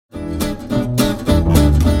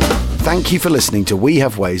Thank you for listening to We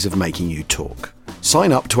Have Ways of Making You Talk.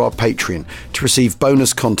 Sign up to our Patreon to receive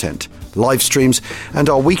bonus content, live streams, and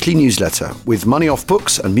our weekly newsletter with money off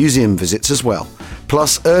books and museum visits as well,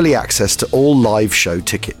 plus early access to all live show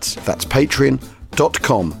tickets. That's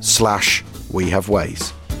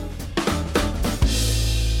patreon.com/wehaveways.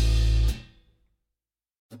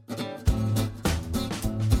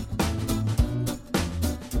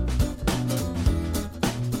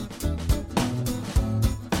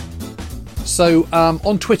 So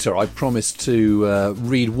on Twitter, I promised to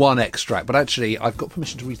read one extract, but actually I've got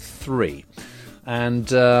permission to read three.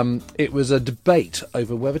 And it was a debate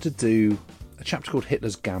over whether to do a chapter called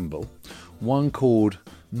Hitler's Gamble, one called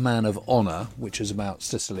Man of Honour, which is about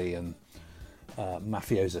Sicily and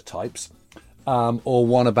mafiosa types, or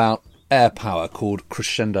one about air power called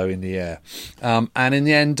Crescendo in the Air. And in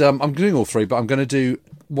the end, I'm doing all three, but I'm going to do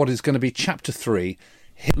what is going to be chapter 3,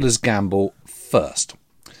 Hitler's Gamble, first.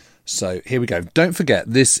 So here we go. Don't forget,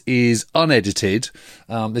 this is unedited.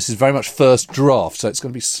 This is very much first draft, so it's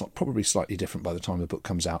going to be probably slightly different by the time the book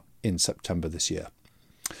comes out in September this year.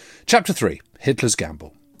 Chapter 3, Hitler's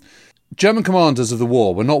Gamble. German commanders of the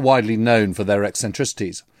war were not widely known for their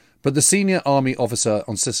eccentricities, but the senior army officer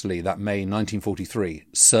on Sicily that May 1943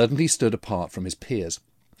 certainly stood apart from his peers.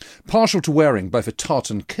 Partial to wearing both a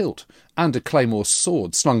tartan kilt and a claymore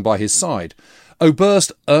sword slung by his side,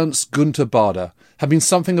 Oberst Ernst Gunther Bader had been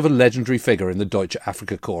something of a legendary figure in the Deutsche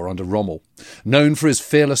Afrika Korps under Rommel, known for his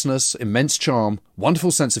fearlessness, immense charm,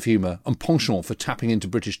 wonderful sense of humour, and penchant for tapping into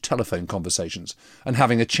British telephone conversations and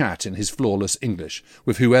having a chat in his flawless English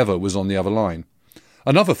with whoever was on the other line.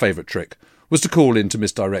 Another favourite trick was to call in to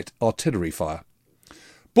misdirect artillery fire.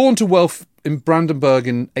 Born to wealth in Brandenburg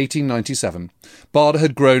in 1897, Bader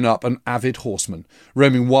had grown up an avid horseman,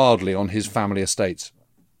 roaming wildly on his family estates.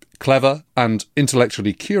 Clever and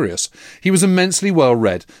intellectually curious, he was immensely well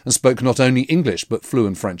read and spoke not only English but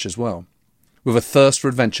fluent French as well. With a thirst for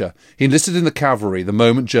adventure, he enlisted in the cavalry the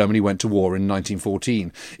moment Germany went to war in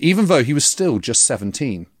 1914, even though he was still just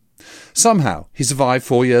 17. Somehow, he survived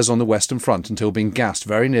 4 years on the Western Front until being gassed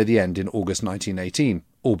very near the end in August 1918,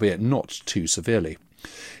 albeit not too severely.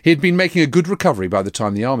 He had been making a good recovery by the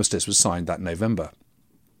time the armistice was signed that November.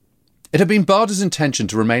 It had been Bader's intention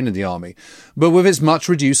to remain in the army, but with its much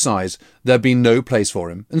reduced size, there had been no place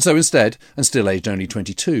for him, and so instead, and still aged only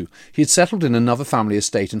 22, he had settled in another family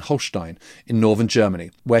estate in Holstein, in northern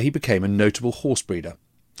Germany, where he became a notable horse breeder.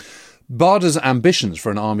 Bader's ambitions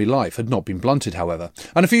for an army life had not been blunted, however,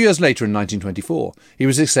 and a few years later in 1924, he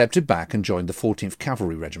was accepted back and joined the 14th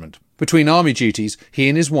Cavalry Regiment. Between army duties, he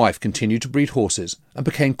and his wife continued to breed horses and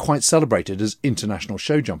became quite celebrated as international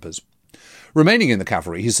show jumpers. Remaining in the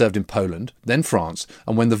cavalry, he served in Poland, then France,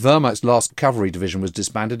 and when the Wehrmacht's last cavalry division was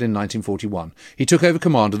disbanded in 1941, he took over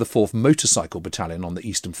command of the 4th Motorcycle Battalion on the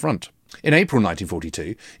Eastern Front. In April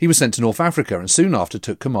 1942, he was sent to North Africa and soon after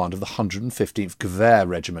took command of the 115th Gewehr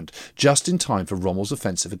Regiment, just in time for Rommel's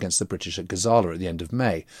offensive against the British at Gazala at the end of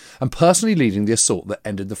May, and personally leading the assault that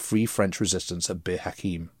ended the Free French resistance at Bir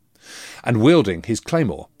Hakeim, and wielding his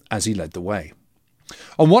claymore as he led the way.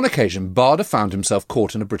 On one occasion, Bader found himself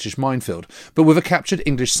caught in a British minefield, but with a captured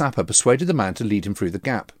English sapper persuaded the man to lead him through the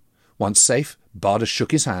gap. Once safe, Bader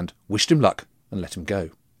shook his hand, wished him luck, and let him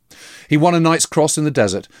go. He won a Knight's Cross in the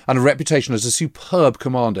desert and a reputation as a superb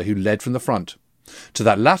commander who led from the front. To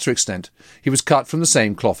that latter extent, he was cut from the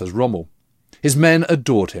same cloth as Rommel. His men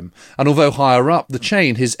adored him, and although higher up the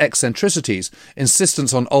chain his eccentricities,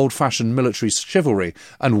 insistence on old-fashioned military chivalry,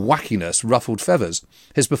 and wackiness ruffled feathers,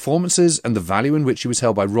 his performances and the value in which he was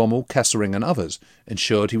held by Rommel, Kesselring and others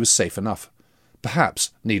ensured he was safe enough.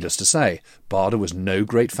 Perhaps, needless to say, Bader was no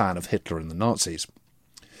great fan of Hitler and the Nazis.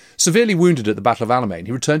 Severely wounded at the Battle of Alamein,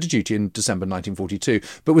 he returned to duty in December 1942,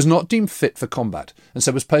 but was not deemed fit for combat, and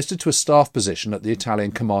so was posted to a staff position at the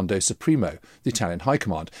Italian Comando Supremo, the Italian High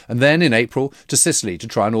Command, and then in April to Sicily to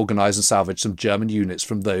try and organise and salvage some German units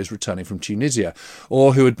from those returning from Tunisia,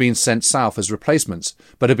 or who had been sent south as replacements,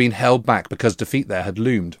 but had been held back because defeat there had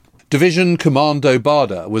loomed. Division Commando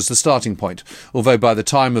Bader was the starting point, although by the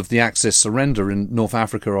time of the Axis surrender in North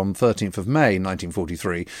Africa on 13th of May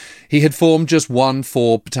 1943, he had formed just one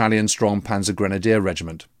 4-battalion-strong Panzer Grenadier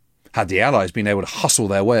regiment. Had the Allies been able to hustle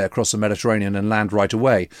their way across the Mediterranean and land right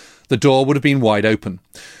away, the door would have been wide open.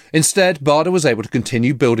 Instead, Bader was able to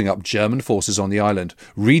continue building up German forces on the island,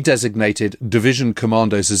 redesignated Division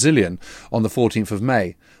Commando Sicilian on the 14th of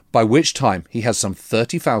May, by which time he had some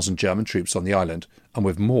 30,000 German troops on the island, and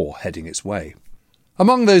with more heading its way.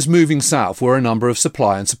 Among those moving south were a number of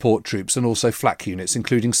supply and support troops and also flak units,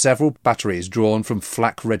 including several batteries drawn from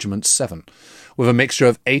Flak Regiment 7, with a mixture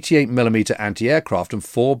of 88mm anti-aircraft and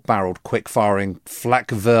 4-barrelled quick-firing Flak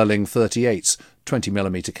Verling 38s,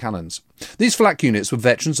 20mm cannons. These flak units were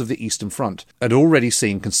veterans of the Eastern Front and had already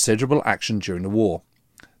seen considerable action during the war.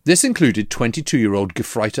 This included 22-year-old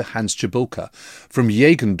Gefreiter Hans Cebulka from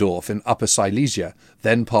Jägendorf in Upper Silesia,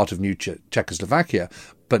 then part of new Czechoslovakia,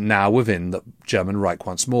 but now within the German Reich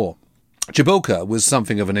once more. Cebulka was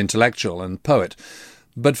something of an intellectual and poet,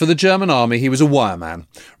 but for the German army he was a wireman,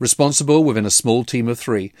 responsible within a small team of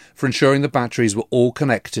 3 for ensuring the batteries were all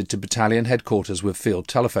connected to battalion headquarters with field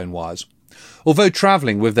telephone wires. Although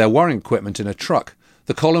travelling with their wiring equipment in a truck,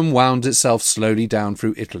 the column wound itself slowly down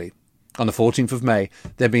through Italy. On the 14th of May,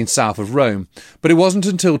 they had been south of Rome, but it wasn't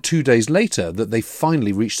until 2 days later that they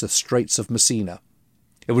finally reached the Straits of Messina.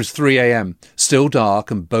 It was 3 a.m, still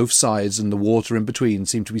dark, and both sides and the water in between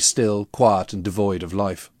seemed to be still, quiet and devoid of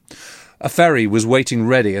life. A ferry was waiting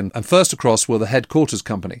ready, and first across were the headquarters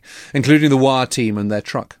company, including the wire team and their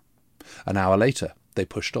truck. An hour later, they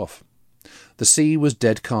pushed off. The sea was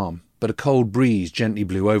dead calm, but a cold breeze gently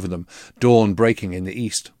blew over them, dawn breaking in the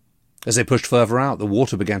east. As they pushed further out, the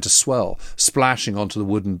water began to swell, splashing onto the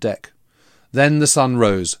wooden deck. Then the sun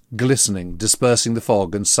rose, glistening, dispersing the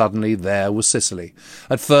fog, and suddenly there was Sicily.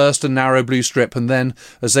 At first a narrow blue strip, and then,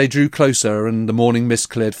 as they drew closer and the morning mist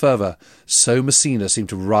cleared further, so Messina seemed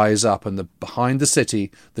to rise up, and behind the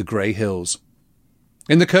city, the grey hills.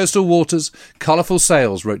 In the coastal waters, colourful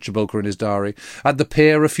sails, wrote Cebulka in his diary. At the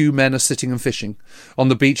pier a few men are sitting and fishing. On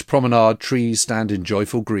the beach promenade trees stand in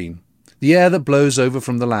joyful green. The air that blows over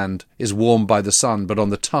from the land is warmed by the sun, but on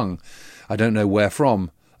the tongue, I don't know where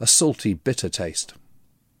from, a salty, bitter taste.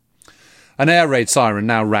 An air raid siren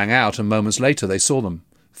now rang out, and moments later they saw them.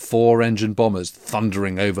 4-engine bombers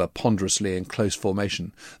thundering over ponderously in close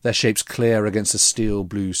formation, their shapes clear against the steel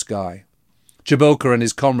blue sky. Cebulka and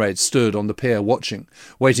his comrades stood on the pier watching,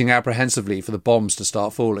 waiting apprehensively for the bombs to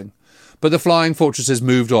start falling. But the flying fortresses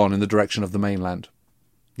moved on in the direction of the mainland.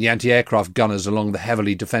 The anti-aircraft gunners along the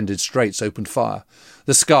heavily defended straits opened fire,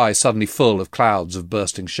 the sky suddenly full of clouds of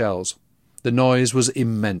bursting shells. The noise was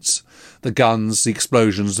immense. The guns, the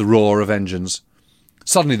explosions, the roar of engines.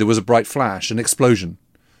 Suddenly there was a bright flash, an explosion.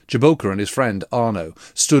 Cebulka and his friend Arno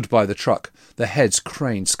stood by the truck, their heads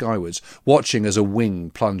craned skywards, watching as a wing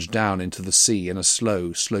plunged down into the sea in a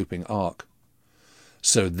slow, sloping arc.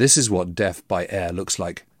 So this is what death by air looks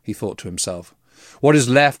like, he thought to himself. What is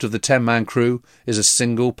left of the 10-man crew is a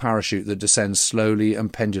single parachute that descends slowly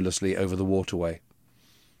and pendulously over the waterway.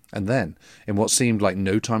 And then, in what seemed like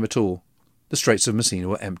no time at all, the Straits of Messina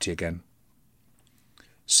were empty again.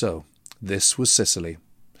 So, this was Sicily.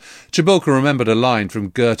 Cebulka remembered a line from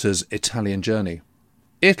Goethe's Italian Journey.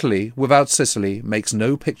 Italy without Sicily makes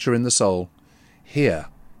no picture in the soul. Here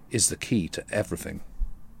is the key to everything.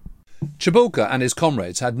 Cebulka and his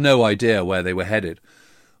comrades had no idea where they were headed,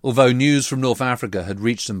 although news from North Africa had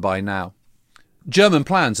reached them by now. German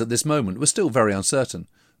plans at this moment were still very uncertain.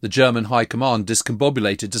 The German High Command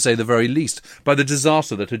discombobulated, to say the very least, by the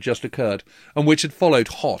disaster that had just occurred, and which had followed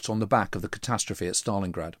hot on the back of the catastrophe at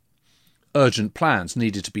Stalingrad. Urgent plans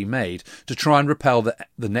needed to be made to try and repel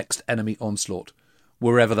the next enemy onslaught,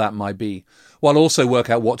 wherever that might be, while also work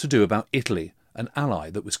out what to do about Italy, an ally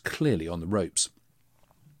that was clearly on the ropes.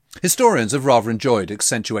 Historians have rather enjoyed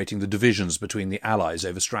accentuating the divisions between the Allies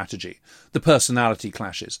over strategy, the personality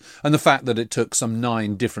clashes, and the fact that it took some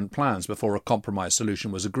 9 different plans before a compromise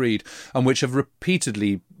solution was agreed, and which have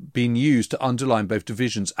repeatedly been used to underline both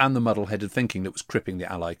divisions and the muddle-headed thinking that was crippling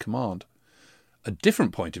the Allied command. A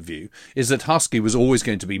different point of view is that Husky was always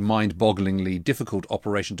going to be mind-bogglingly difficult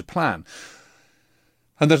operation to plan,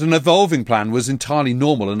 and that an evolving plan was entirely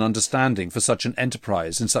normal and understanding for such an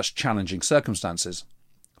enterprise in such challenging circumstances.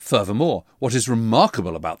 Furthermore, what is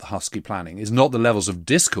remarkable about the Husky planning is not the levels of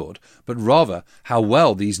discord, but rather how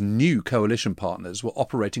well these new coalition partners were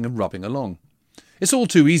operating and rubbing along. It's all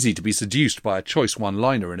too easy to be seduced by a choice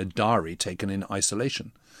one-liner in a diary taken in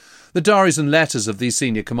isolation. The diaries and letters of these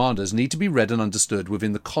senior commanders need to be read and understood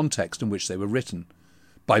within the context in which they were written,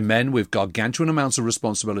 by men with gargantuan amounts of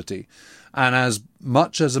responsibility, and as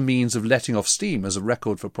much as a means of letting off steam as a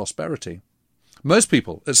record for prosperity. Most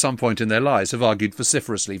people, at some point in their lives, have argued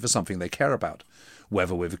vociferously for something they care about,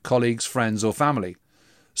 whether with colleagues, friends or family.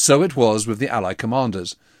 So it was with the Allied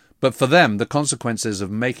commanders, but for them the consequences of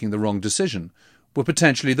making the wrong decision were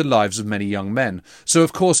potentially the lives of many young men, so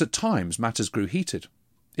of course at times matters grew heated.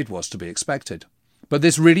 It was to be expected. But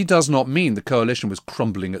this really does not mean the coalition was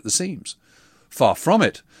crumbling at the seams. Far from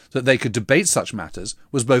it. That they could debate such matters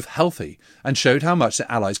was both healthy and showed how much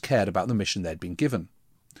the Allies cared about the mission they'd been given.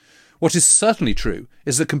 What is certainly true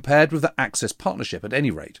is that compared with the Axis partnership at any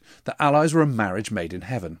rate, the Allies were a marriage made in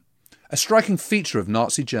heaven. A striking feature of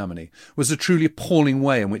Nazi Germany was the truly appalling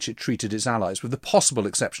way in which it treated its allies, with the possible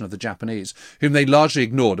exception of the Japanese, whom they largely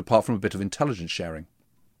ignored apart from a bit of intelligence sharing.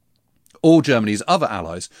 All Germany's other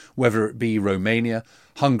allies, whether it be Romania,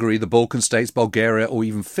 Hungary, the Balkan states, Bulgaria or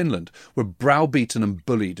even Finland, were browbeaten and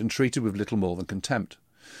bullied and treated with little more than contempt.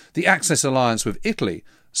 The Axis alliance with Italy,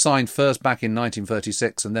 signed first back in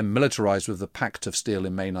 1936 and then militarised with the Pact of Steel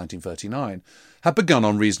in May 1939, had begun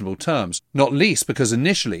on reasonable terms, not least because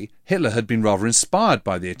initially Hitler had been rather inspired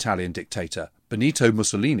by the Italian dictator, Benito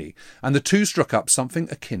Mussolini, and the two struck up something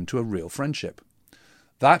akin to a real friendship.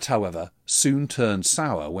 That, however, soon turned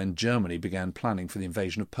sour when Germany began planning for the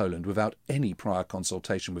invasion of Poland without any prior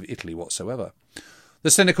consultation with Italy whatsoever.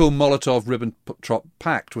 The cynical Molotov-Ribbentrop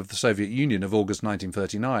Pact with the Soviet Union of August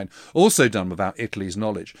 1939, also done without Italy's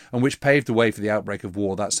knowledge, and which paved the way for the outbreak of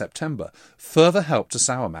war that September, further helped to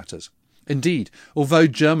sour matters. Indeed, although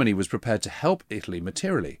Germany was prepared to help Italy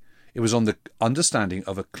materially, it was on the understanding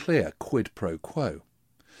of a clear quid pro quo.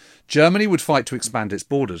 Germany would fight to expand its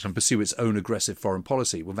borders and pursue its own aggressive foreign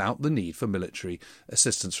policy without the need for military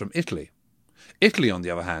assistance from Italy. Italy, on the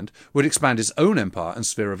other hand, would expand its own empire and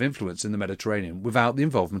sphere of influence in the Mediterranean without the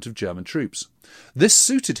involvement of German troops. This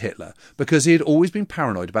suited Hitler because he had always been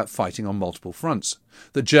paranoid about fighting on multiple fronts.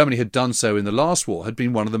 That Germany had done so in the last war had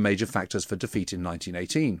been one of the major factors for defeat in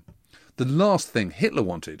 1918. The last thing Hitler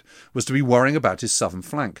wanted was to be worrying about his southern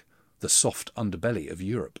flank, the soft underbelly of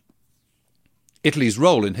Europe. Italy's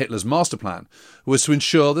role in Hitler's master plan was to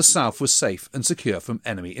ensure the south was safe and secure from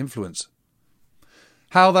enemy influence.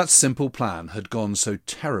 How that simple plan had gone so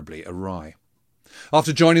terribly awry.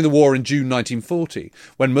 After joining the war in June 1940,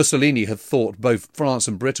 when Mussolini had thought both France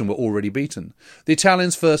and Britain were already beaten, the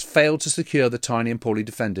Italians first failed to secure the tiny and poorly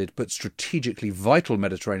defended but strategically vital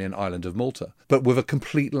Mediterranean island of Malta, but with a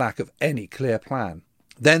complete lack of any clear plan.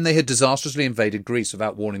 Then they had disastrously invaded Greece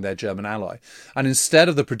without warning their German ally, and instead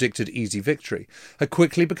of the predicted easy victory, had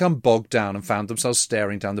quickly become bogged down and found themselves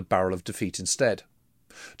staring down the barrel of defeat instead.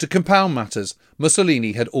 To compound matters,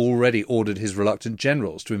 Mussolini had already ordered his reluctant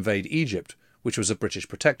generals to invade Egypt, which was a British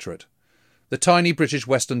protectorate. The tiny British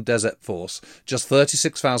Western Desert Force, just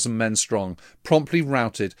 36,000 men strong, promptly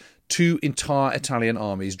routed two entire Italian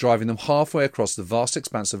armies, driving them halfway across the vast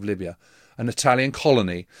expanse of Libya, an Italian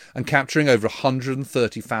colony, and capturing over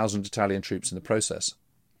 130,000 Italian troops in the process.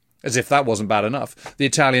 As if that wasn't bad enough, the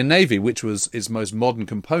Italian Navy, which was its most modern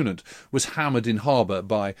component, was hammered in harbour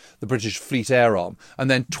by the British Fleet Air Arm,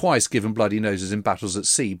 and then twice given bloody noses in battles at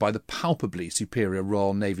sea by the palpably superior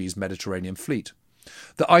Royal Navy's Mediterranean Fleet.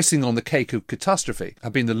 The icing on the cake of catastrophe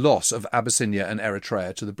had been the loss of Abyssinia and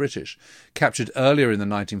Eritrea to the British, captured earlier in the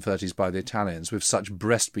 1930s by the Italians with such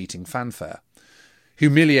breast-beating fanfare.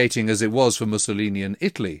 Humiliating as it was for Mussolini and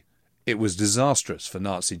Italy, it was disastrous for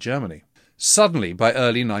Nazi Germany. Suddenly, by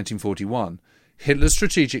early 1941, Hitler's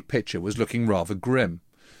strategic picture was looking rather grim,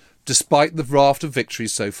 despite the raft of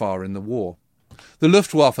victories so far in the war. The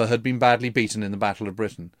Luftwaffe had been badly beaten in the Battle of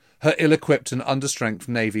Britain. Her ill-equipped and understrength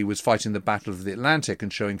navy was fighting the Battle of the Atlantic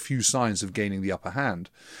and showing few signs of gaining the upper hand.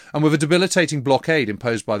 And with a debilitating blockade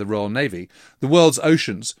imposed by the Royal Navy, the world's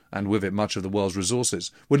oceans, and with it much of the world's resources,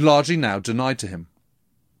 were largely now denied to him.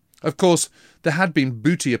 Of course, there had been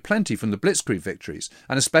booty aplenty from the Blitzkrieg victories,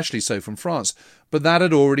 and especially so from France, but that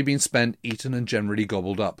had already been spent, eaten and generally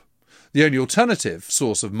gobbled up. The only alternative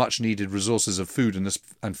source of much-needed resources of food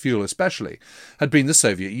and fuel especially had been the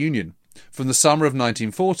Soviet Union. From the summer of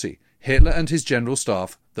 1940, Hitler and his general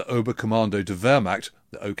staff, the Oberkommando der Wehrmacht,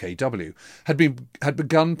 the OKW, had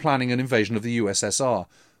begun planning an invasion of the USSR,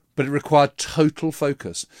 but it required total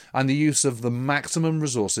focus and the use of the maximum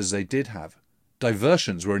resources they did have.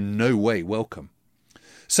 Diversions were in no way welcome.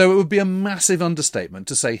 So it would be a massive understatement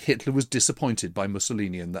to say Hitler was disappointed by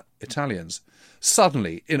Mussolini and the Italians.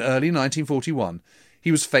 Suddenly, in early 1941,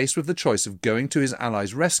 he was faced with the choice of going to his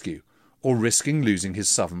allies' rescue or risking losing his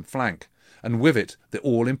southern flank, and with it the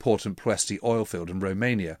all-important Ploesti oilfield in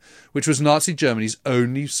Romania, which was Nazi Germany's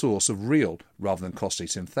only source of real, rather than costly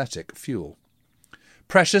synthetic, fuel.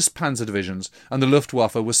 Precious panzer divisions and the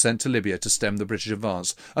Luftwaffe was sent to Libya to stem the British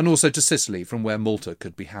advance, and also to Sicily, from where Malta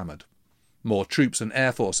could be hammered. More troops and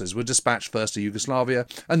air forces were dispatched first to Yugoslavia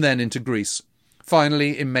and then into Greece.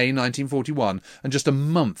 Finally, in May 1941, and just a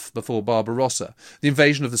month before Barbarossa, the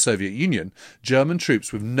invasion of the Soviet Union, German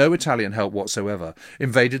troops with no Italian help whatsoever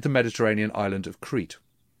invaded the Mediterranean island of Crete.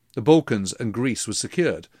 The Balkans and Greece was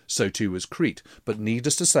secured, so too was Crete, but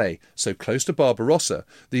needless to say, so close to Barbarossa,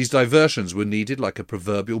 these diversions were needed like a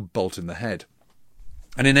proverbial bolt in the head.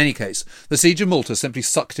 And in any case, the siege of Malta simply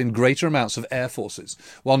sucked in greater amounts of air forces,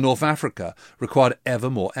 while North Africa required ever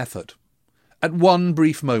more effort. At one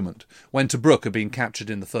brief moment, when Tobruk had been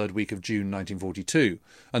captured in the third week of June 1942,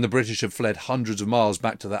 and the British had fled hundreds of miles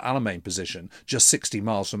back to their Alamein position, just 60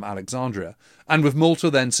 miles from Alexandria, and with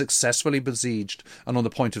Malta then successfully besieged and on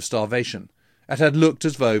the point of starvation, it had looked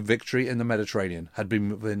as though victory in the Mediterranean had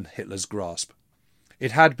been within Hitler's grasp.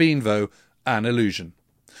 It had been, though, an illusion.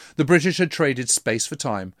 The British had traded space for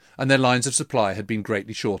time, and their lines of supply had been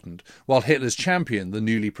greatly shortened, while Hitler's champion, the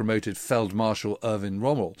newly promoted Feld Marshal Erwin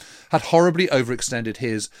Rommel, had horribly overextended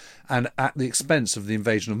his, and at the expense of the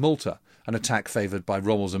invasion of Malta, an attack favoured by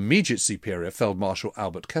Rommel's immediate superior, Feld Marshal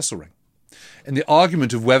Albert Kesselring. In the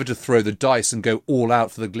argument of whether to throw the dice and go all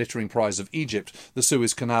out for the glittering prize of Egypt, the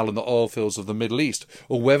Suez Canal and the oil fields of the Middle East,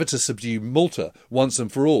 or whether to subdue Malta once and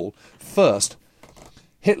for all, first,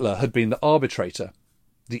 Hitler had been the arbitrator.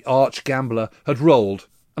 The arch-gambler had rolled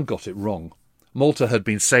and got it wrong. Malta had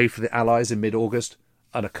been saved for the Allies in mid-August,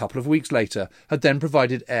 and a couple of weeks later had then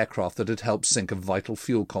provided aircraft that had helped sink a vital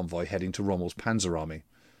fuel convoy heading to Rommel's Panzer Army.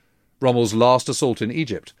 Rommel's last assault in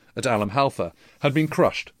Egypt, at Alam Halfa, had been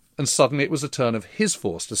crushed, and suddenly it was the turn of his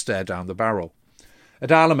force to stare down the barrel. At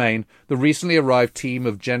Alamein, the recently arrived team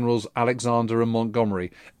of Generals Alexander and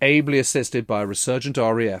Montgomery, ably assisted by a resurgent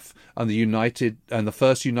RAF and the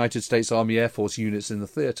first United States Army Air Force units in the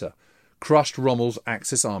theatre, crushed Rommel's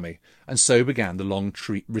Axis army, and so began the long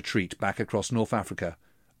retreat back across North Africa,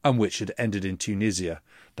 and which had ended in Tunisia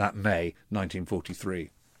that May 1943.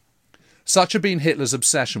 Such had been Hitler's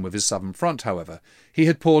obsession with his southern front, however. He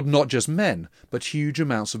had poured not just men, but huge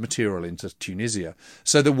amounts of material into Tunisia,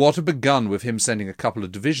 so that what had begun with him sending a couple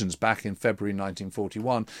of divisions back in February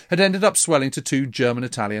 1941 had ended up swelling to 2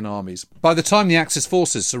 German-Italian armies. By the time the Axis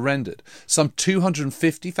forces surrendered, some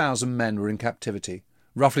 250,000 men were in captivity,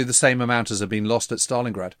 roughly the same amount as had been lost at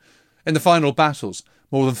Stalingrad. In the final battles,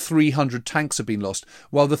 more than 300 tanks had been lost,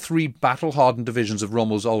 while the 3 battle-hardened divisions of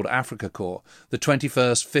Rommel's old Afrika Corps, the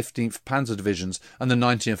 21st, 15th Panzer Divisions and the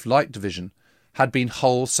 90th Light Division, had been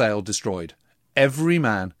wholesale destroyed. Every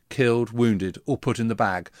man killed, wounded or put in the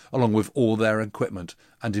bag, along with all their equipment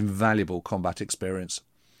and invaluable combat experience.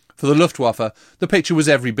 For the Luftwaffe, the picture was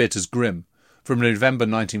every bit as grim. From November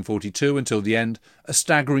 1942 until the end, a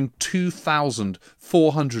staggering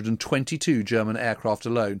 2,422 German aircraft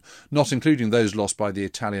alone, not including those lost by the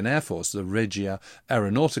Italian Air Force, the Regia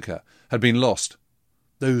Aeronautica, had been lost.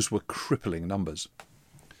 Those were crippling numbers.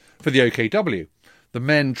 For the OKW, the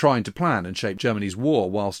men trying to plan and shape Germany's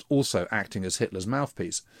war whilst also acting as Hitler's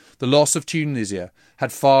mouthpiece, the loss of Tunisia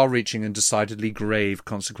had far-reaching and decidedly grave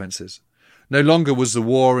consequences. No longer was the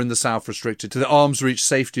war in the south restricted to the arms-reach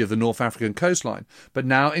safety of the North African coastline, but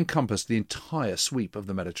now encompassed the entire sweep of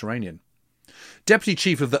the Mediterranean. Deputy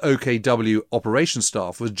Chief of the OKW Operations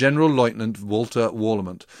Staff was General Lieutenant Walter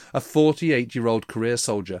Warlimont, a 48-year-old career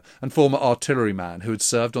soldier and former artilleryman who had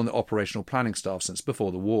served on the operational planning staff since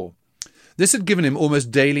before the war. This had given him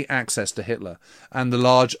almost daily access to Hitler and the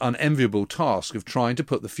large, unenviable task of trying to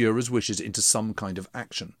put the Führer's wishes into some kind of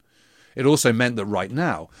action. It also meant that right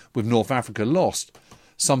now, with North Africa lost,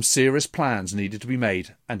 some serious plans needed to be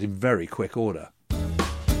made, and in very quick order.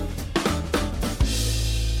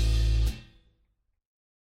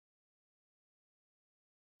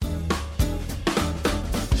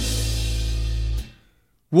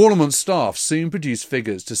 Warlimont's staff soon produced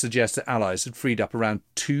figures to suggest that Allies had freed up around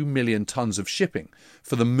 2 million tonnes of shipping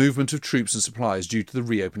for the movement of troops and supplies due to the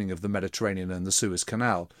reopening of the Mediterranean and the Suez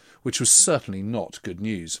Canal, which was certainly not good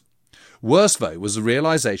news. Worse, though, was the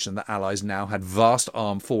realisation that Allies now had vast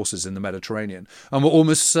armed forces in the Mediterranean and were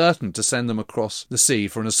almost certain to send them across the sea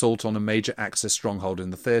for an assault on a major Axis stronghold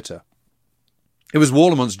in the theatre. It was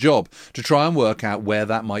Warlimont's job to try and work out where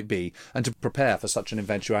that might be and to prepare for such an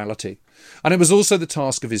eventuality. And it was also the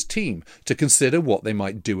task of his team to consider what they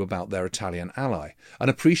might do about their Italian ally, an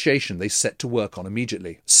appreciation they set to work on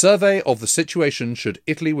immediately. Survey of the situation should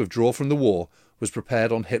Italy withdraw from the war was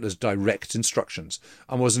prepared on Hitler's direct instructions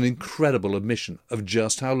and was an incredible admission of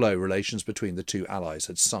just how low relations between the two allies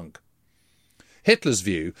had sunk. Hitler's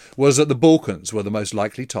view was that the Balkans were the most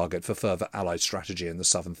likely target for further Allied strategy in the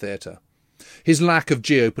southern theatre. His lack of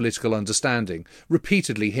geopolitical understanding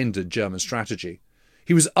repeatedly hindered German strategy.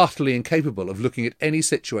 He was utterly incapable of looking at any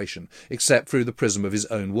situation except through the prism of his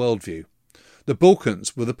own worldview. The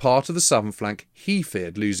Balkans were the part of the southern flank he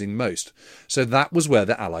feared losing most, so that was where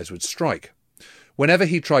the Allies would strike. Whenever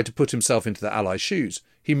he tried to put himself into the Allies' shoes,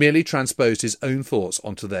 he merely transposed his own thoughts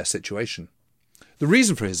onto their situation. The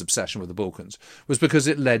reason for his obsession with the Balkans was because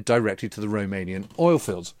it led directly to the Romanian oil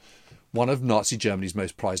fields, one of Nazi Germany's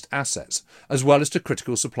most prized assets, as well as to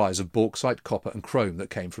critical supplies of bauxite, copper and chrome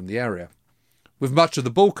that came from the area. With much of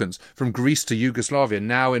the Balkans, from Greece to Yugoslavia,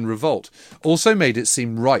 now in revolt, also made it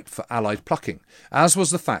seem ripe for Allied plucking, as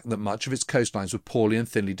was the fact that much of its coastlines were poorly and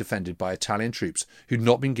thinly defended by Italian troops who'd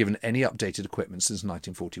not been given any updated equipment since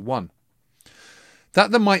 1941.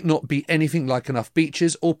 That there might not be anything like enough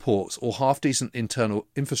beaches or ports or half-decent internal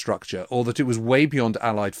infrastructure, or that it was way beyond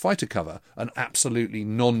Allied fighter cover, an absolutely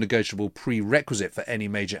non-negotiable prerequisite for any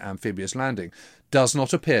major amphibious landing, does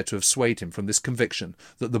not appear to have swayed him from this conviction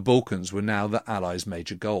that the Balkans were now the Allies'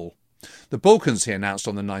 major goal. The Balkans, he announced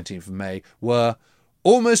on the 19th of May, were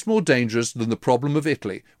almost more dangerous than the problem of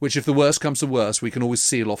Italy, which if the worst comes to worst we can always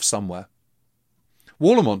seal off somewhere.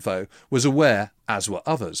 Warlimont, though, was aware, as were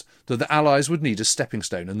others, that the Allies would need a stepping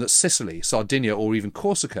stone and that Sicily, Sardinia or even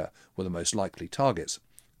Corsica were the most likely targets.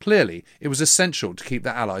 Clearly, it was essential to keep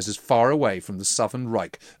the Allies as far away from the Southern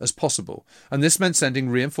Reich as possible, and this meant sending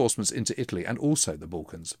reinforcements into Italy and also the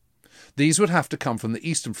Balkans. These would have to come from the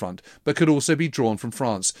Eastern Front, but could also be drawn from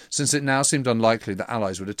France, since it now seemed unlikely the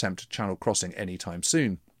Allies would attempt a channel crossing any time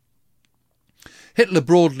soon. Hitler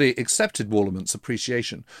broadly accepted Warlimont's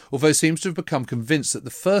appreciation, although seems to have become convinced that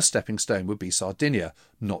the first stepping stone would be Sardinia,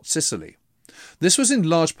 not Sicily. This was in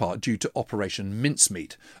large part due to Operation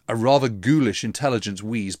Mincemeat, a rather ghoulish intelligence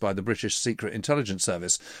wheeze by the British Secret Intelligence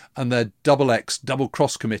Service and their XX Double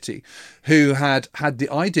Cross Committee, who had the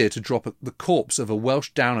idea to drop the corpse of a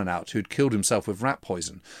Welsh down-and-out who'd killed himself with rat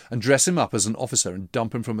poison and dress him up as an officer and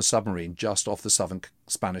dump him from a submarine just off the southern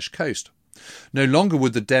Spanish coast. No longer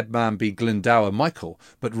would the dead man be Glendower Michael,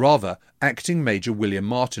 but rather acting Major William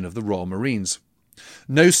Martin of the Royal Marines.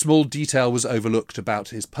 No small detail was overlooked about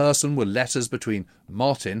his person were letters between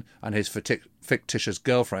Martin and his fictitious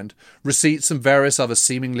girlfriend, receipts and various other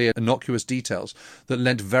seemingly innocuous details that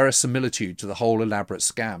lent verisimilitude to the whole elaborate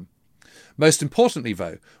scam. Most importantly,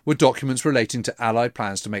 though, were documents relating to Allied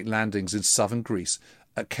plans to make landings in southern Greece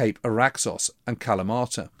at Cape Araxos and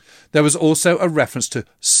Kalamata. There was also a reference to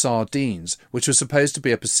sardines, which was supposed to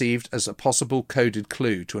be perceived as a possible coded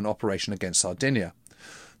clue to an operation against Sardinia.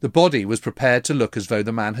 The body was prepared to look as though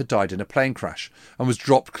the man had died in a plane crash and was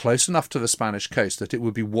dropped close enough to the Spanish coast that it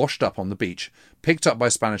would be washed up on the beach, picked up by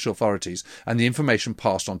Spanish authorities, and the information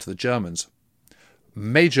passed on to the Germans.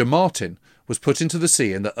 Major Martin was put into the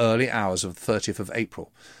sea in the early hours of the 30th of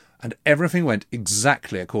April, and everything went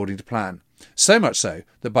exactly according to plan. So much so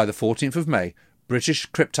that by the 14th of May, British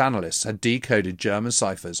cryptanalysts had decoded German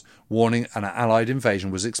ciphers warning an Allied invasion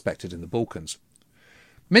was expected in the Balkans.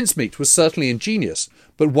 Mincemeat was certainly ingenious,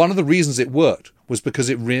 but one of the reasons it worked was because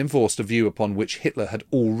it reinforced a view upon which Hitler had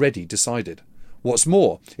already decided. What's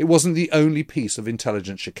more, it wasn't the only piece of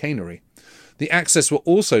intelligence chicanery. The Axis were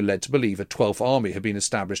also led to believe a 12th Army had been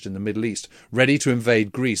established in the Middle East, ready to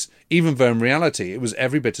invade Greece, even though in reality it was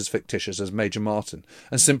every bit as fictitious as Major Martin,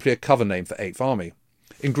 and simply a cover name for 8th Army.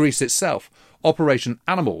 In Greece itself, Operation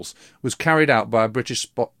Animals was carried out by a British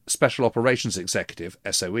Special Operations Executive,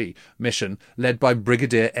 SOE, mission led by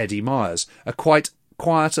Brigadier Eddie Myers, a quite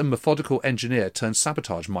quiet and methodical engineer turned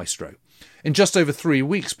sabotage maestro. In just over 3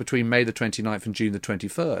 weeks between May the 29th and June the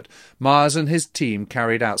 23rd, Myers and his team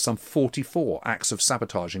carried out some 44 acts of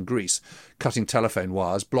sabotage in Greece, cutting telephone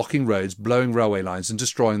wires, blocking roads, blowing railway lines and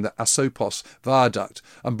destroying the Asopos viaduct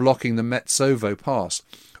and blocking the Metsovo Pass,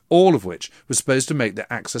 all of which was supposed to make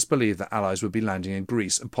the Axis believe the Allies would be landing in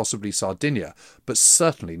Greece and possibly Sardinia, but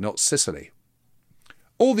certainly not Sicily.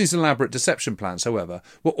 All these elaborate deception plans, however,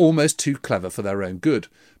 were almost too clever for their own good,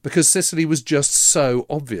 because Sicily was just so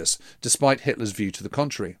obvious, despite Hitler's view to the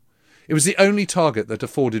contrary. It was the only target that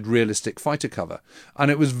afforded realistic fighter cover,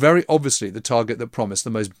 and it was very obviously the target that promised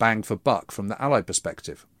the most bang for buck from the Allied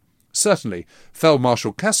perspective. Certainly,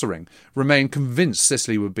 Feldmarschall Kesselring remained convinced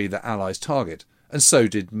Sicily would be the Allies' target, and so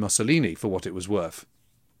did Mussolini, for what it was worth.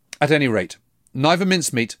 At any rate, neither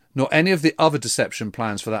Mincemeat nor any of the other deception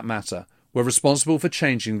plans for that matter were responsible for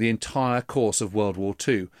changing the entire course of World War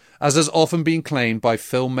II, as has often been claimed by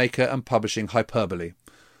filmmaker and publishing hyperbole.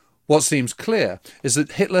 What seems clear is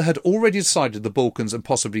that Hitler had already decided the Balkans and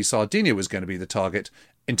possibly Sardinia was going to be the target,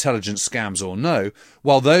 intelligence scams or no,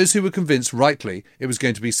 while those who were convinced rightly it was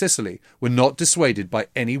going to be Sicily were not dissuaded by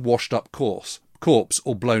any washed-up corpse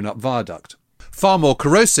or blown-up viaduct. Far more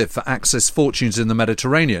corrosive for Axis fortunes in the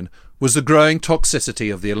Mediterranean was the growing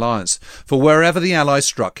toxicity of the alliance, for wherever the Allies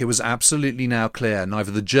struck it was absolutely now clear neither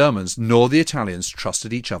the Germans nor the Italians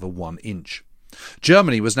trusted each other 1 inch.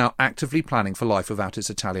 Germany was now actively planning for life without its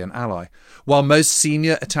Italian ally, while most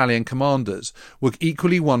senior Italian commanders were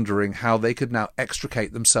equally wondering how they could now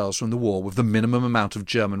extricate themselves from the war with the minimum amount of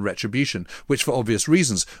German retribution, which for obvious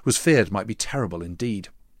reasons was feared might be terrible indeed.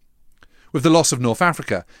 With the loss of North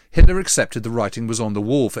Africa, Hitler accepted the writing was on the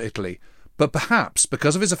wall for Italy, but perhaps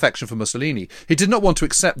because of his affection for Mussolini, he did not want to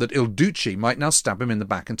accept that Il Duce might now stab him in the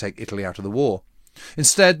back and take Italy out of the war.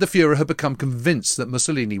 Instead, the Führer had become convinced that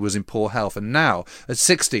Mussolini was in poor health and now, at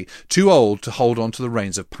 60, too old to hold on to the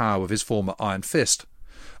reins of power with his former iron fist.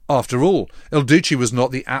 After all, Il Duce was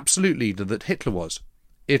not the absolute leader that Hitler was.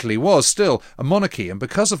 Italy was still a monarchy, and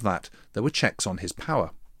because of that, there were checks on his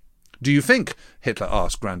power. "Do you think," Hitler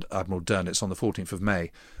asked Grand Admiral Dönitz on the 14th of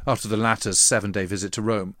May, after the latter's 7-day visit to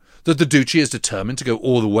Rome, "that the Duce is determined to go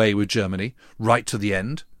all the way with Germany, right to the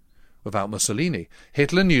end?" Without Mussolini,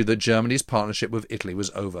 Hitler knew that Germany's partnership with Italy was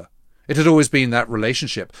over. It had always been that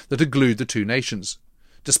relationship that had glued the two nations.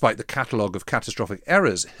 Despite the catalogue of catastrophic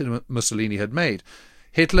errors Mussolini had made,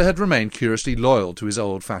 Hitler had remained curiously loyal to his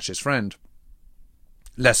old fascist friend.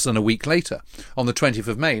 Less than a week later, on the 20th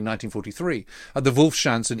of May 1943, at the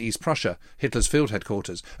Wolfschanz in East Prussia, Hitler's field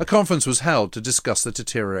headquarters, a conference was held to discuss the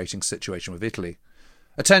deteriorating situation with Italy.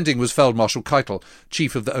 Attending was Feldmarschall Keitel,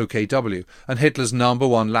 chief of the OKW, and Hitler's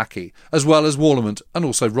 #1 lackey, as well as Warlimont and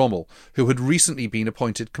also Rommel, who had recently been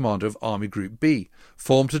appointed commander of Army Group B,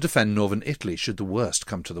 formed to defend northern Italy should the worst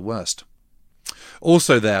come to the worst.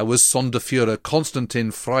 Also there was Sonderführer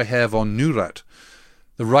Konstantin Freiherr von Neurath,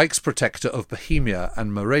 the Reichsprotector of Bohemia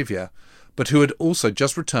and Moravia, but who had also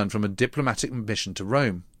just returned from a diplomatic mission to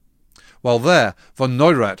Rome. While there, von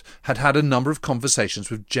Neurath had had a number of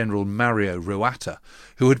conversations with General Mario Roatta,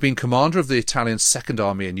 who had been commander of the Italian Second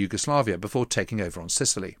Army in Yugoslavia before taking over on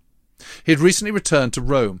Sicily. He had recently returned to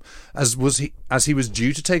Rome, as he was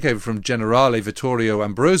due to take over from Generale Vittorio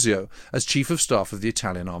Ambrosio as Chief of Staff of the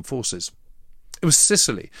Italian Armed Forces. It was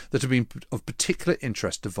Sicily that had been of particular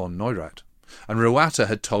interest to von Neurath, and Roatta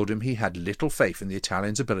had told him he had little faith in the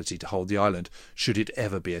Italians' ability to hold the island should it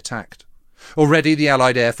ever be attacked. Already the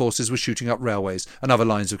Allied air forces were shooting up railways and other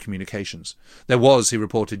lines of communications. There was, he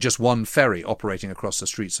reported, just one ferry operating across the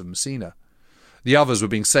streets of Messina. The others were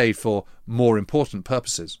being saved for more important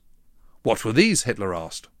purposes. What were these? Hitler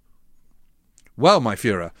asked. Well, my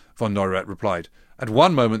Führer, von Neurath replied, at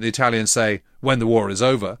one moment the Italians say, when the war is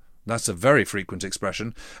over. That's a very frequent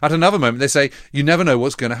expression. At another moment they say, you never know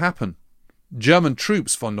what's going to happen. German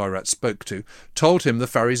troops, von Neurath spoke to, told him the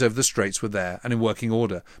ferries over the straits were there and in working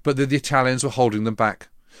order, but that the Italians were holding them back.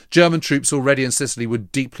 German troops already in Sicily were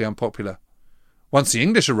deeply unpopular. Once the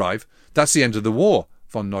English arrive, that's the end of the war,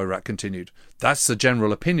 von Neurath continued. That's the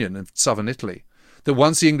general opinion in southern Italy, that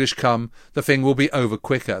once the English come, the thing will be over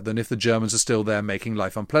quicker than if the Germans are still there making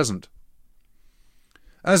life unpleasant.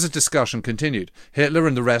 As the discussion continued, Hitler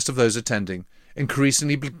and the rest of those attending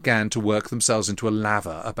increasingly began to work themselves into a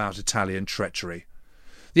lather about Italian treachery.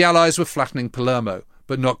 The Allies were flattening Palermo,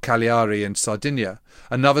 but not Cagliari in Sardinia,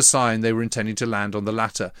 another sign they were intending to land on the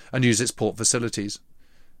latter and use its port facilities.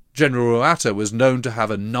 General Roatta was known to have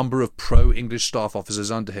a number of pro-English staff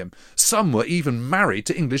officers under him. Some were even married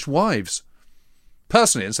to English wives.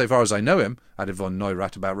 Personally, and so far as I know him, added von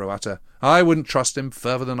Neurath about Roatta, I wouldn't trust him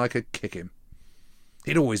further than I could kick him.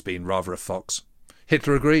 He'd always been rather a fox.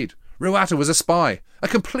 Hitler agreed. Roatta was a spy, a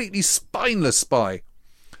completely spineless spy.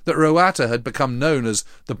 That Roatta had become known as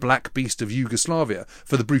the Black Beast of Yugoslavia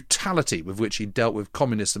for the brutality with which he dealt with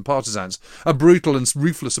communists and partisans, a brutal and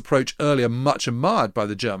ruthless approach earlier much admired by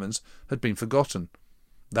the Germans, had been forgotten.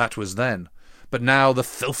 That was then. But now the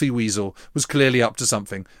filthy weasel was clearly up to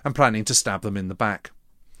something and planning to stab them in the back.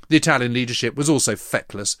 The Italian leadership was also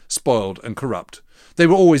feckless, spoiled and corrupt. They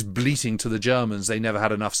were always bleating to the Germans they never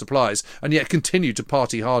had enough supplies, and yet continued to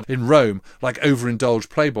party hard in Rome like overindulged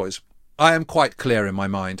playboys. I am quite clear in my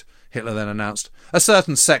mind, Hitler then announced. A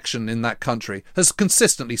certain section in that country has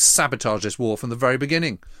consistently sabotaged this war from the very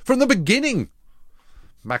beginning. From the beginning!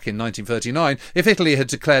 Back in 1939, if Italy had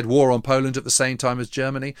declared war on Poland at the same time as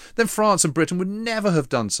Germany, then France and Britain would never have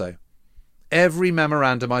done so. Every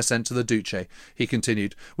memorandum I sent to the Duce, he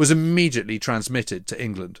continued, was immediately transmitted to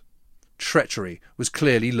England. Treachery was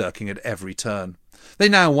clearly lurking at every turn. They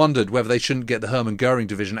now wondered whether they shouldn't get the Hermann Goering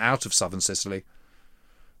division out of southern Sicily.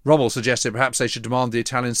 Rommel suggested perhaps they should demand the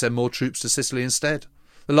Italians send more troops to Sicily instead.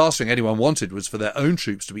 The last thing anyone wanted was for their own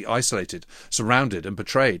troops to be isolated, surrounded and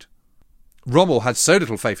betrayed. Rommel had so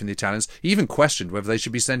little faith in the Italians, he even questioned whether they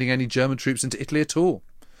should be sending any German troops into Italy at all.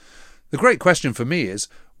 The great question for me is,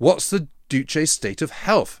 what's the Duce's state of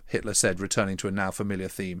health? Hitler said, returning to a now familiar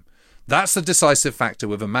theme. That's the decisive factor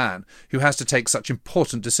with a man who has to take such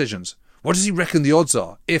important decisions. What does he reckon the odds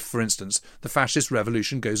are if, for instance, the fascist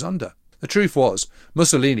revolution goes under? The truth was,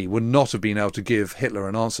 Mussolini would not have been able to give Hitler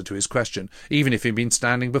an answer to his question, even if he'd been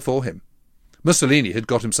standing before him. Mussolini had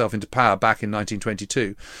got himself into power back in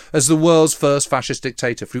 1922 as the world's first fascist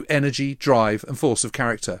dictator through energy, drive and force of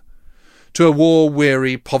character. To a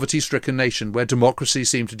war-weary, poverty-stricken nation where democracy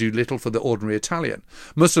seemed to do little for the ordinary Italian,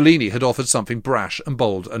 Mussolini had offered something brash and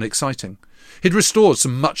bold and exciting. He'd restored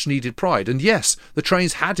some much-needed pride, and yes, the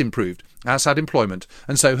trains had improved, as had employment,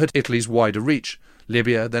 and so had Italy's wider reach.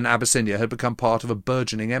 Libya, then Abyssinia, had become part of a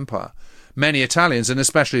burgeoning empire. Many Italians, and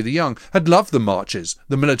especially the young, had loved the marches,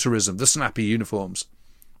 the militarism, the snappy uniforms.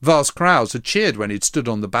 Vast crowds had cheered when he'd stood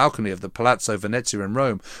on the balcony of the Palazzo Venezia in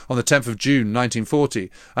Rome on the 10th of June 1940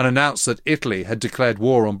 and announced that Italy had declared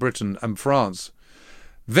war on Britain and France.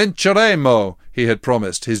 "Vinceremo," he had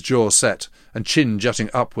promised, his jaw set and chin jutting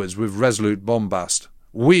upwards with resolute bombast.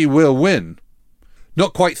 "We will win."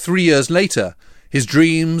 Not quite 3 years later, his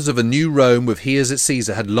dreams of a new Rome with he as its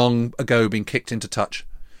Caesar had long ago been kicked into touch.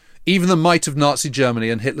 Even the might of Nazi Germany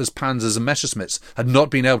and Hitler's Panzers and Messerschmitts had not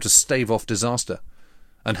been able to stave off disaster.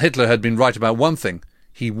 And Hitler had been right about one thing.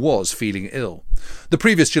 He was feeling ill. The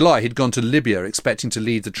previous July he'd gone to Libya expecting to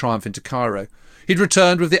lead the triumph into Cairo. He'd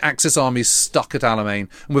returned with the Axis armies stuck at Alamein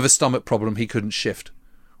and with a stomach problem he couldn't shift.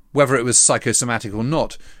 Whether it was psychosomatic or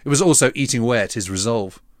not, it was also eating away at his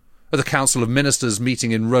resolve. At the Council of Ministers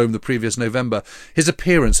meeting in Rome the previous November, his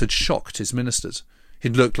appearance had shocked his ministers.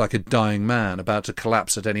 He'd looked like a dying man about to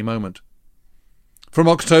collapse at any moment. From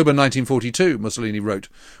October 1942, Mussolini wrote,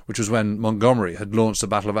 which was when Montgomery had launched the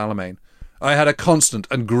Battle of Alamein, I had a constant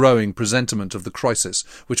and growing presentiment of the crisis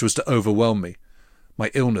which was to overwhelm me. My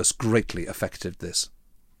illness greatly affected this.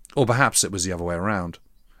 Or perhaps it was the other way around.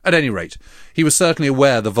 At any rate, he was certainly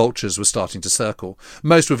aware the vultures were starting to circle,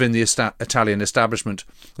 most within the Italian establishment.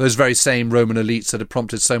 Those very same Roman elites that had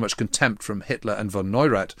prompted so much contempt from Hitler and von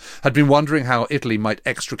Neurath had been wondering how Italy might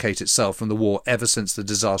extricate itself from the war ever since the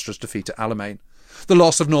disastrous defeat at Alamein. The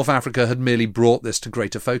loss of North Africa had merely brought this to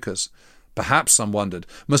greater focus. Perhaps, some wondered,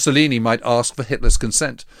 Mussolini might ask for Hitler's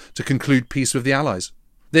consent to conclude peace with the Allies.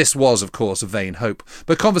 This was, of course, a vain hope,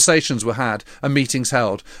 but conversations were had and meetings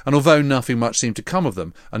held, and although nothing much seemed to come of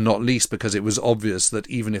them, and not least because it was obvious that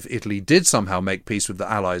even if Italy did somehow make peace with the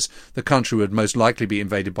Allies, the country would most likely be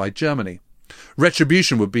invaded by Germany.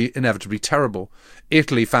 Retribution would be inevitably terrible.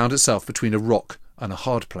 Italy found itself between a rock and a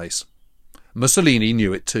hard place. Mussolini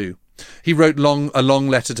knew it too. He wrote a long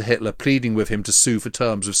letter to Hitler pleading with him to sue for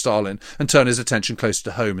terms with Stalin and turn his attention closer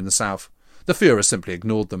to home in the south. The Führer simply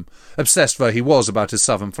ignored them. Obsessed though he was about his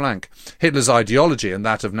southern flank, Hitler's ideology and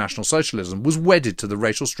that of National Socialism was wedded to the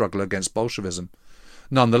racial struggle against Bolshevism.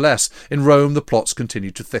 Nonetheless, in Rome the plots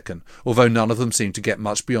continued to thicken, although none of them seemed to get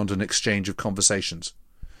much beyond an exchange of conversations.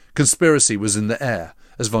 Conspiracy was in the air,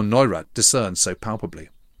 as von Neurath discerned so palpably.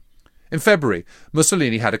 In February,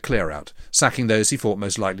 Mussolini had a clear-out, sacking those he thought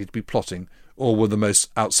most likely to be plotting, or were the most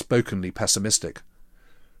outspokenly pessimistic.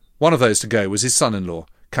 One of those to go was his son-in-law,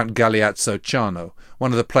 Count Galeazzo Ciano,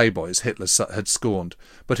 one of the playboys Hitler had scorned,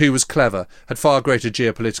 but who was clever, had far greater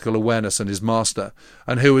geopolitical awareness than his master,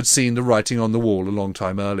 and who had seen the writing on the wall a long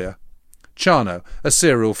time earlier. Ciano, a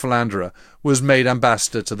serial philanderer, was made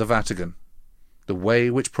ambassador to the Vatican. The way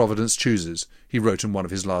which Providence chooses, he wrote in one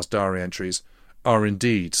of his last diary entries, are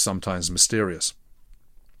indeed sometimes mysterious.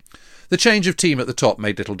 The change of team at the top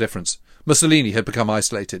made little difference. Mussolini had become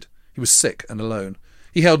isolated. He was sick and alone.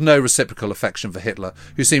 He held no reciprocal affection for Hitler,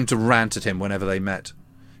 who seemed to rant at him whenever they met.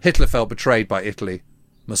 Hitler felt betrayed by Italy.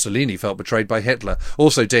 Mussolini felt betrayed by Hitler,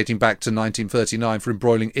 also dating back to 1939 for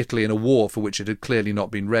embroiling Italy in a war for which it had clearly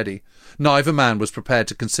not been ready. Neither man was prepared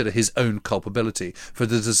to consider his own culpability for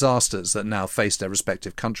the disasters that now faced their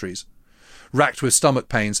respective countries. Racked with stomach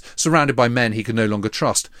pains, surrounded by men he could no longer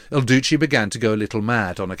trust, Il Duce began to go a little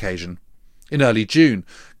mad on occasion. In early June,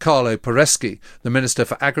 Carlo Pereschi, the Minister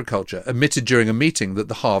for Agriculture, admitted during a meeting that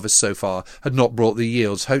the harvest so far had not brought the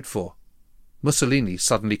yields hoped for. Mussolini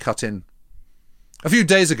suddenly cut in. "A few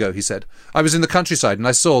days ago," he said, "I was in the countryside and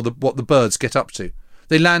I saw what the birds get up to.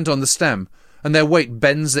 They land on the stem, and their weight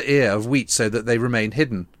bends the ear of wheat so that they remain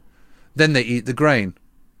hidden. Then they eat the grain."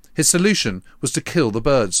 His solution was to kill the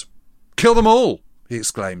birds. "Kill them all!" he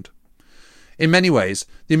exclaimed. In many ways,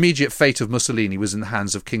 the immediate fate of Mussolini was in the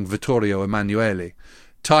hands of King Vittorio Emanuele.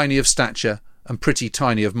 Tiny of stature, and pretty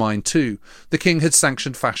tiny of mind too, the king had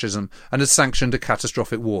sanctioned fascism and had sanctioned a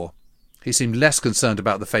catastrophic war. He seemed less concerned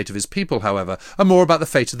about the fate of his people, however, and more about the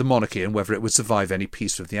fate of the monarchy and whether it would survive any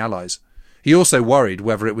peace with the Allies. He also worried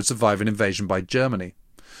whether it would survive an invasion by Germany.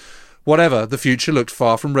 Whatever, the future looked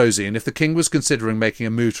far from rosy, and if the king was considering making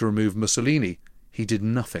a move to remove Mussolini, he did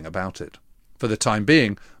nothing about it. For the time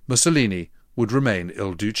being, Mussolini would remain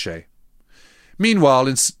Il Duce. Meanwhile,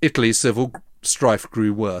 in Italy, civil strife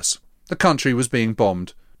grew worse. The country was being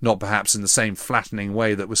bombed, not perhaps in the same flattening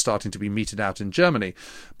way that was starting to be meted out in Germany,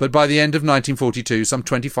 but by the end of 1942 some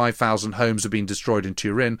 25,000 homes had been destroyed in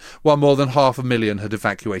Turin, while more than 500,000 had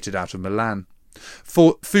evacuated out of Milan.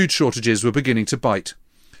 Food shortages were beginning to bite,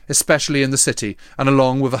 especially in the city, and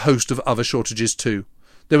along with a host of other shortages too.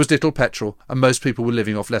 There was little petrol, and most people were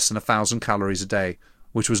living off less than 1,000 calories a day,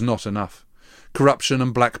 which was not enough. Corruption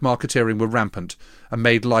and black marketeering were rampant, and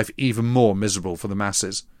made life even more miserable for the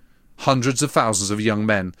masses. Hundreds of thousands of young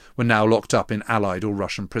men were now locked up in Allied or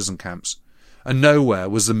Russian prison camps. And nowhere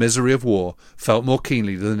was the misery of war felt more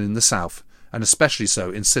keenly than in the south, and especially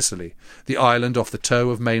so in Sicily, the island off the toe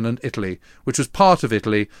of mainland Italy, which was part of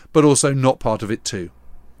Italy, but also not part of it too.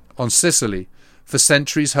 On Sicily, for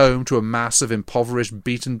centuries home to a mass of impoverished,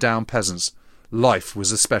 beaten-down peasants, life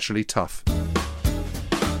was especially tough.